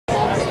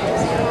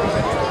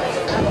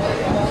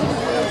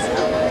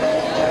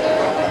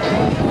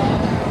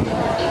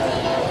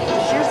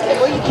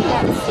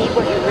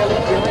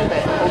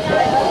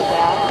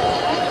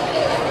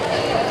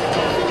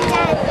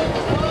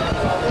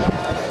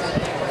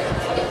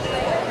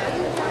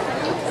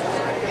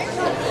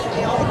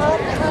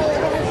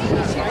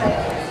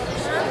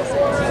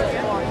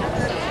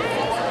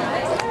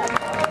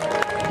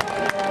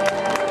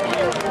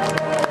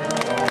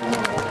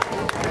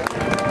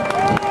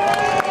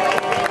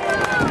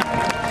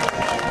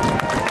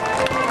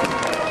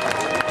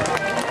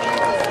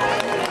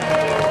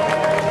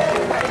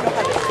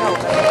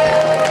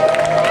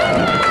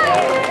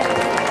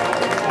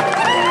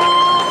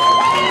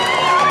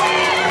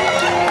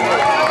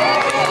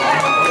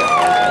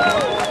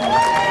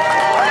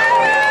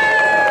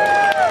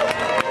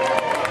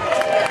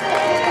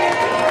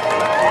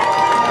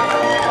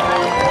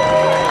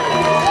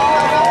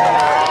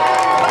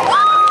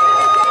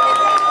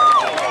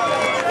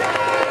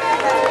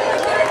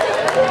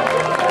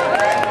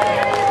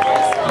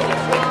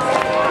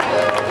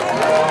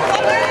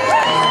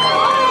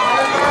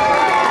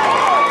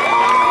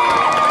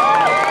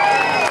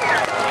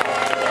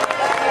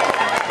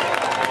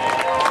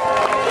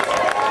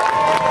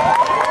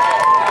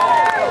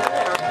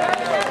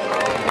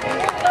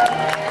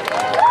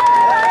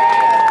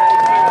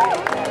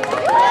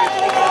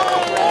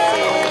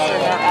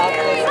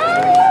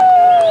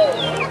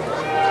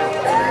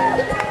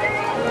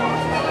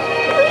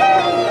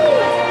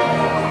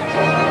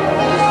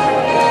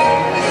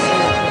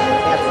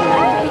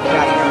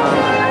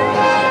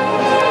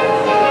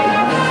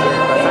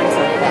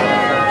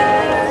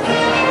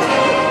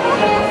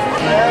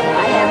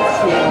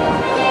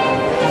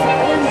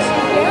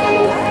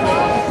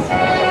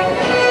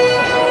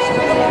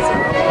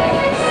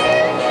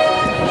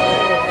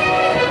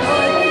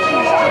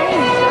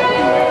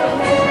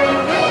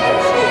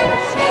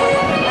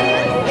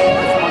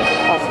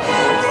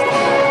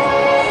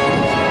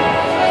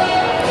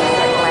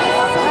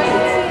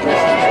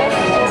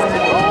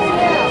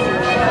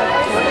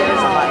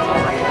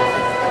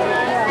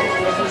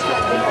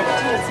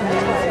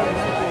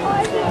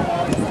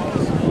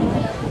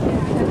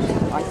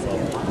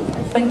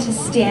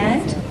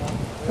stand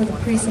for the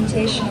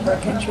presentation of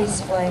our country's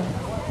flag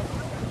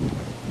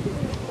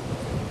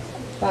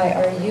by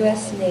our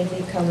U.S.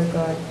 Navy Color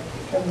Guard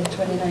from the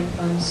 29th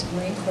Arms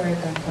Marine Corps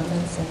Gun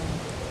Combat Center.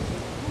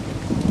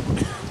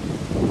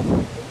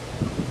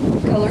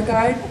 Color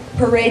Guard,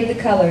 parade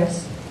the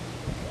colors.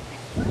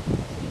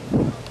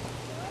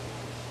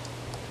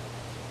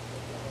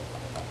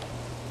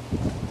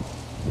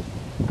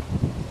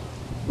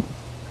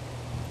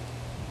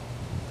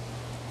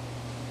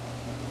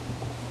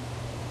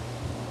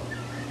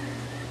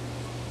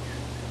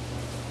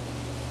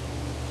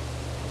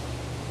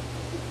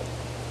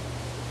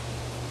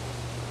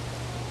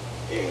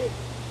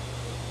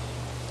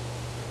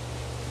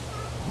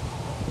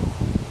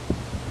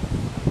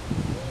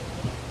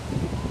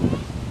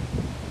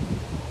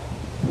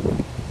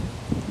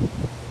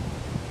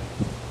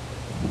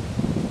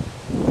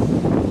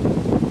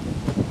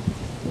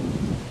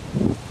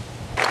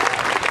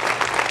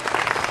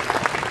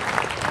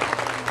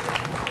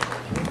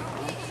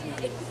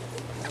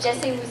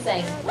 Jesse will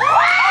sing.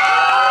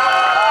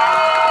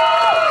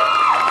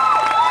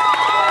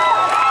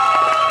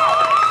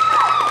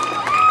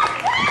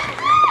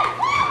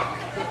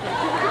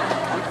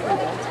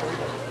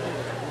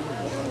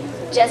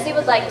 Jessie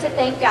would like to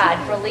thank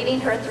God for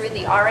leading her through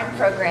the RN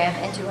program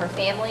and to her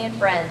family and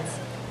friends.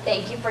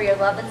 Thank you for your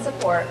love and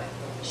support.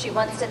 She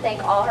wants to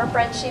thank all her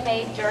friends she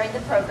made during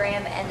the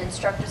program and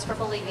instructors for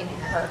believing in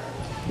her.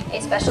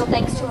 A special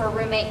thanks to her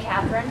roommate,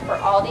 Catherine, for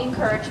all the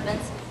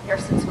encouragements.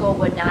 Nursing school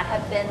would not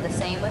have been the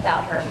same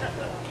without her.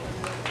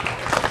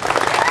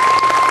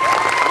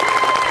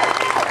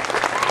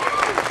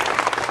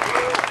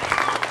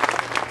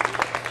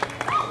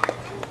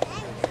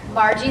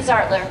 Marji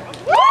Zartler.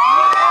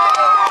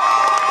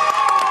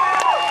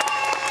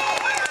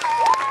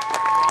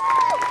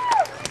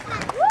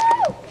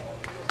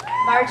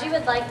 Marji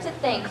would like to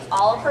thank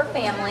all of her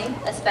family,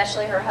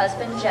 especially her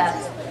husband Jeff,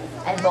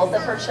 and both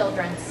of her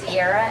children,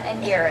 Sierra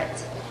and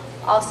Garrett.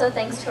 Also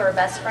thanks to her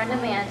best friend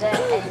Amanda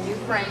and new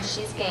friends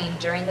she's gained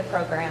during the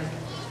program.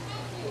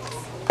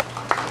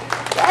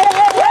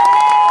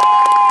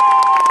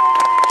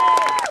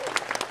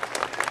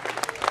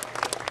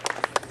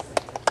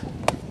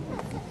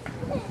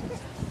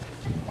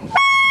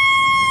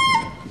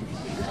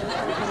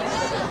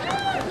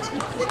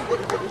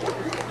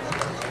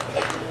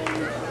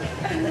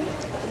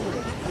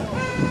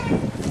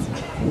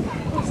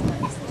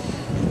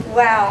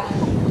 Wow.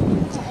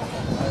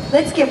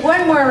 Let's give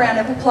one more round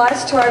of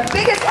applause to our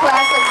biggest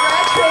class of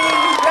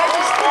graduating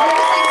registered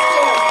nursing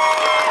students.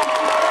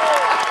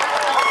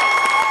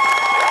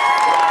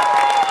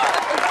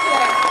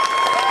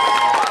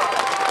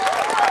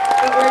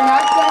 But we're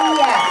not done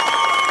yet.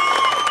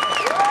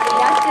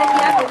 We're not done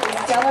yet with the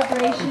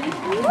celebration.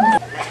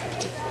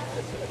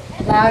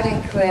 Loud and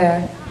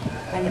clear,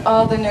 and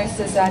all the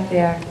nurses out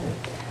there,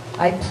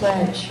 I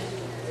pledge.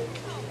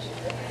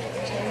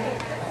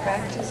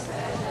 Practice.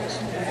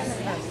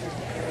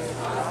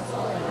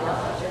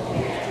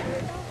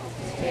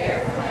 Care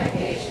for my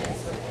patients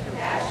with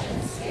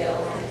compassion, skill,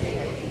 and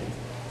dignity,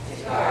 to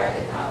guard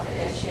the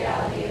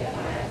confidentiality of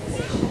my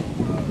position,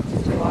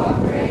 to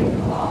cooperate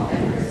with all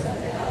members of the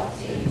health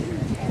team,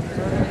 and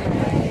further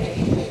my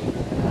dedication to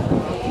the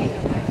well-being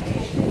of my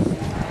patients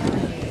and my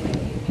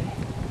community.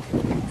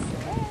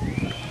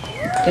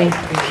 Thank you.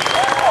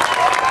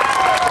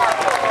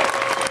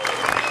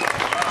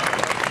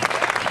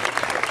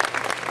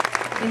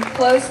 In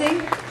closing,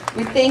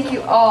 we thank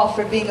you all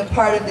for being a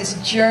part of this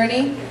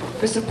journey,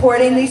 for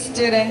supporting these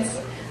students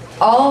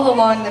all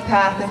along the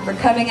path, and for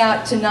coming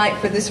out tonight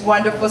for this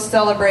wonderful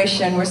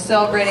celebration. We're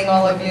celebrating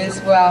all of you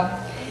as well.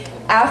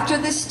 After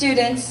the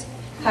students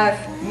have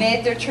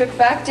made their trip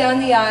back down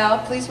the aisle,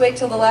 please wait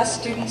till the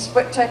last student's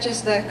foot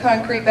touches the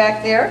concrete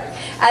back there,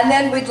 and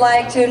then we'd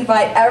like to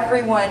invite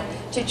everyone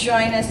to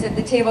join us at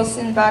the tables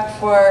in back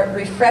for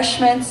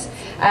refreshments,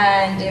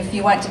 and if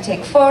you want to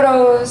take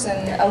photos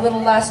and a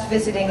little last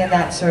visiting and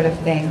that sort of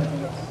thing.